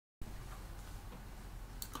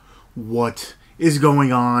What is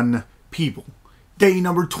going on, people? Day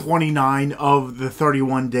number 29 of the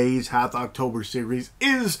 31 Days Hath October series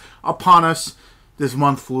is upon us. This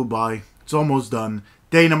month flew by. It's almost done.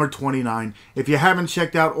 Day number 29. If you haven't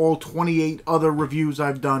checked out all 28 other reviews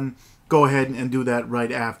I've done, go ahead and do that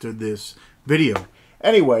right after this video.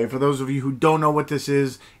 Anyway, for those of you who don't know what this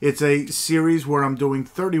is, it's a series where I'm doing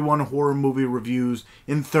 31 horror movie reviews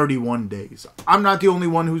in 31 days. I'm not the only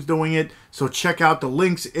one who's doing it, so check out the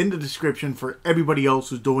links in the description for everybody else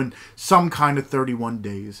who's doing some kind of 31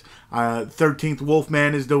 days. 13th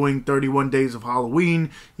Wolfman is doing 31 Days of Halloween.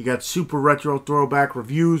 You got Super Retro Throwback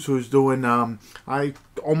Reviews, who's doing, I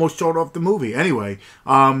almost showed off the movie. Anyway,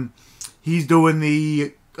 he's doing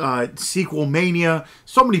the Sequel Mania.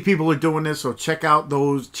 So many people are doing this, so check out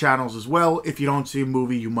those channels as well if you don't see a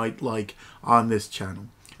movie you might like on this channel.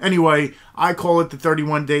 Anyway, I call it the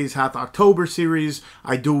 31 Days Hath October series.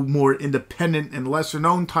 I do more independent and lesser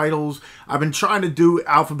known titles. I've been trying to do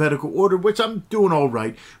alphabetical order, which I'm doing all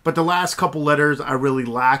right, but the last couple letters I really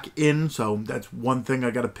lack in, so that's one thing I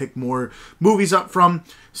got to pick more movies up from.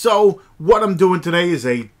 So what I'm doing today is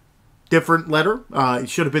a different letter. It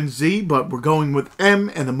should have been Z, but we're going with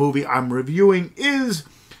M, and the movie I'm reviewing is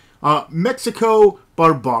Mexico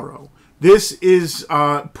Barbaro. This is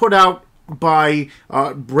put out by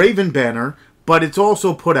Raven Banner, but it's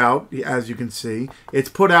also put out, as you can see, it's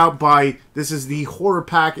put out by, this is the Horror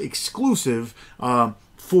Pack exclusive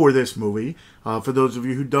for this movie. For those of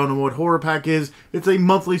you who don't know what Horror Pack is, it's a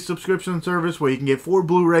monthly subscription service where you can get 4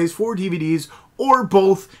 Blu-rays, 4 DVDs, or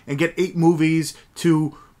both, and get 8 movies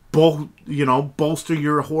to bolster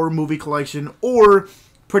your horror movie collection, or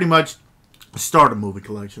pretty much start a movie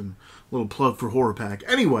collection. Little plug for Horror Pack.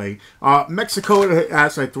 Anyway, Mexico,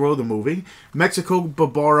 as I throw the movie, Mexico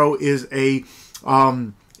Barbaro is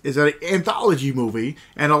an anthology movie,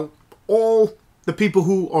 and all the people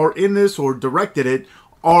who are in this or directed it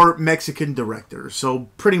are Mexican directors. So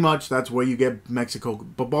pretty much that's where you get Mexico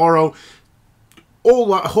Barbaro.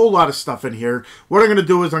 A whole lot of stuff in here. What I'm going to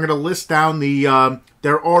do is I'm going to list down the,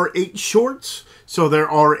 there are 8 shorts, so there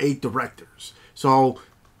are 8 directors. So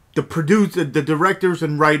the directors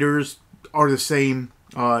and writers are the same,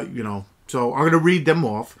 so I'm going to read them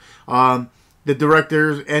off. The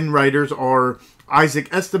directors and writers are Isaac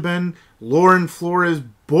Esteban, Lauren Flores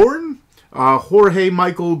Bornn, Jorge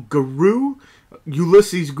Michel Grau,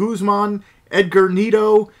 Ulises Guzman, Edgar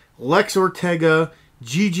Nito, Lex Ortega,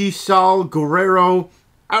 Gigi, Saul, Guerrero,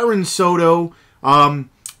 Aaron Soto, and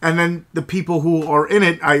then the people who are in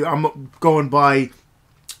it, I'm going by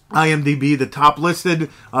IMDb, the top listed,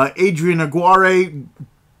 Adrian Aguirre,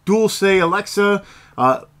 Dulce Alexa,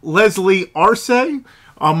 Leslie Arce,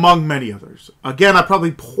 among many others. Again, I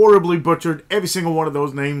probably horribly butchered every single one of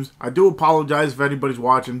those names. I do apologize if anybody's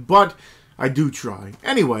watching, but I do try.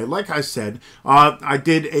 Anyway, like I said, I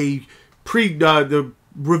did a the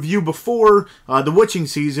review before. The Witching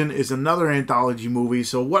Season is another anthology movie,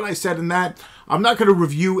 so what I said in that, I'm not going to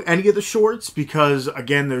review any of the shorts because,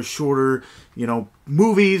 again, they're shorter,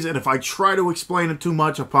 movies, and if I try to explain them too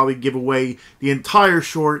much, I'll probably give away the entire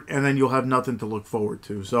short, and then you'll have nothing to look forward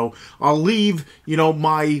to. So I'll leave,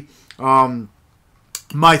 my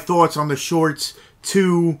my thoughts on the shorts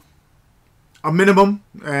to a minimum,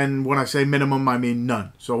 and when I say minimum, I mean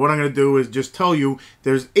none. So what I'm going to do is just tell you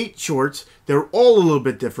there's 8 shorts. They're all a little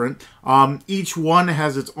bit different. Each one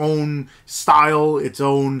has its own style, its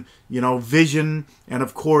own, vision, and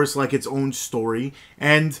of course, like its own story.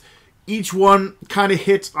 And each one kind of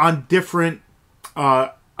hits on different,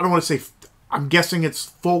 I don't want to say, I'm guessing it's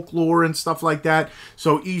folklore and stuff like that.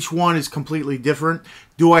 So each one is completely different.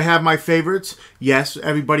 Do I have my favorites? Yes,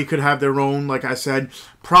 everybody could have their own. Like I said,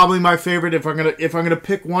 probably my favorite. If I'm gonna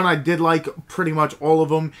pick one, I did like pretty much all of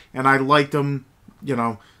them, and I liked them.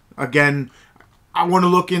 Again, I want to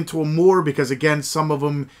look into them more because again, some of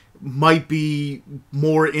them might be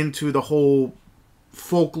more into the whole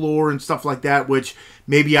folklore and stuff like that, which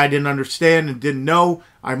maybe I didn't understand and didn't know.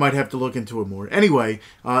 I might have to look into it more. Anyway,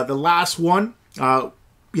 the last one, let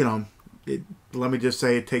me just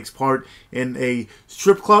say it takes part in a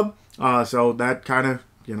strip club. So that kind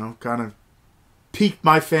of piqued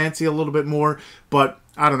my fancy a little bit more. But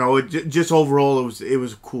I don't know. Just overall, it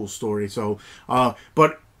was a cool story. So,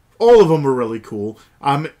 but all of them were really cool.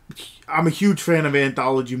 I'm a huge fan of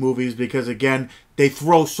anthology movies because, again, they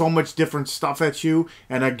throw so much different stuff at you,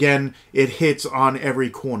 and again, it hits on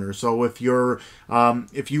every corner. So if you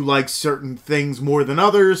like certain things more than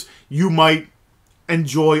others, you might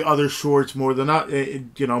enjoy other shorts more than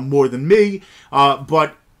more than me.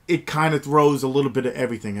 But it kind of throws a little bit of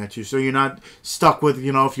everything at you. So you're not stuck with,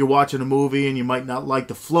 you know, if you're watching a movie and you might not like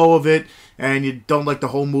the flow of it and you don't like the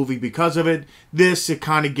whole movie because of it. This, it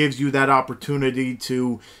kind of gives you that opportunity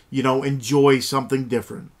to, you know, enjoy something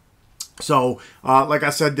different. So, like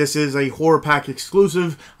I said, this is a Horror Pack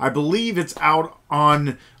exclusive. I believe it's out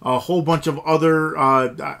on a whole bunch of other,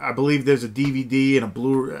 I believe there's a DVD and a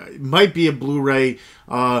Blu-ray, it might be a Blu-ray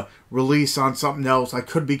release on something else. I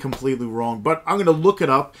could be completely wrong, but I'm going to look it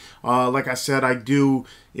up. Like I said, I do,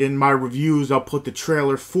 in my reviews, I'll put the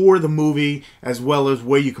trailer for the movie as well as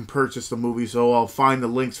where you can purchase the movie, so I'll find the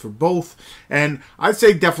links for both. And I'd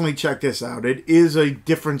say definitely check this out. It is a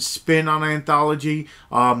different spin on an anthology.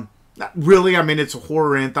 Not really, I mean, it's a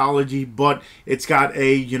horror anthology, but it's got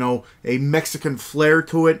a, you know, a Mexican flair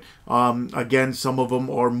to it. Again, some of them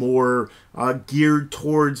are more geared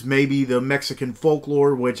towards maybe the Mexican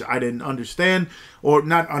folklore, which I didn't understand, or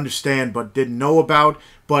not understand, but didn't know about.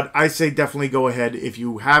 But I say definitely go ahead. If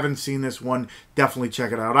you haven't seen this one, definitely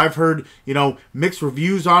check it out. I've heard, you know, mixed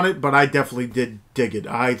reviews on it, but I definitely did dig it.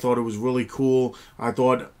 I thought it was really cool. I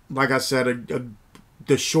thought, like I said,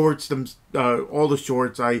 the shorts, all the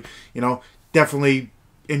shorts, I, you know, definitely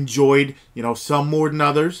enjoyed, you know, some more than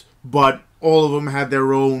others, but all of them had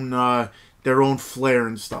their own flair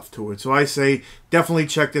and stuff to it. So I say definitely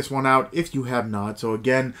check this one out if you have not. So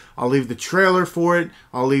again, I'll leave the trailer for it.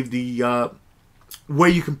 I'll leave the way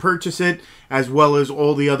you can purchase it, as well as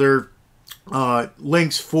all the other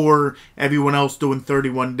links for everyone else doing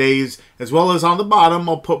 31 days, as well as on the bottom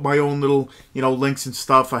I'll put my own little, you know, links and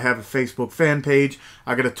stuff. I have a Facebook fan page,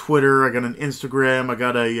 I got a Twitter, I got an Instagram, I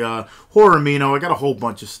got a Horrormino, I got a whole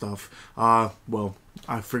bunch of stuff. Well,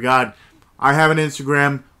 I forgot, I have an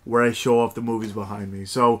Instagram where I show off the movies behind me.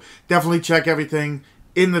 So definitely check everything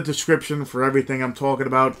in the description for everything I'm talking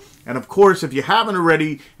about. And of course, if you haven't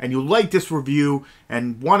already and you like this review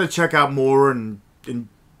and want to check out more and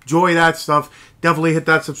enjoy that stuff, definitely hit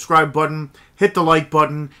that subscribe button, hit the like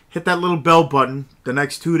button, hit that little bell button. The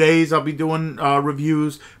next 2 days I'll be doing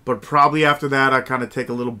reviews, but probably after that I kind of take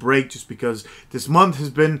a little break just because this month has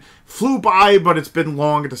been flew by, but it's been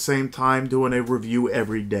long at the same time doing a review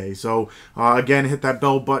every day. So again, hit that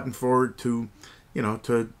bell button to, you know,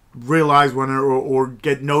 to realize when or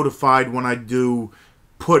get notified when I do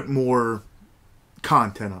put more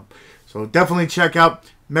content up. So definitely check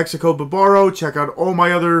out Mexico Barbaro. Check out all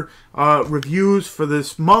my other reviews for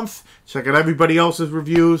this month. Check out everybody else's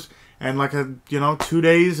reviews. And like, you know, 2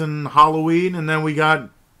 days and Halloween, and then we got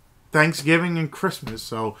Thanksgiving and Christmas.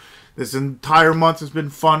 So this entire month has been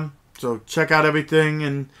fun. So check out everything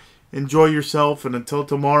and enjoy yourself. And until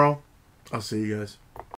tomorrow, I'll see you guys.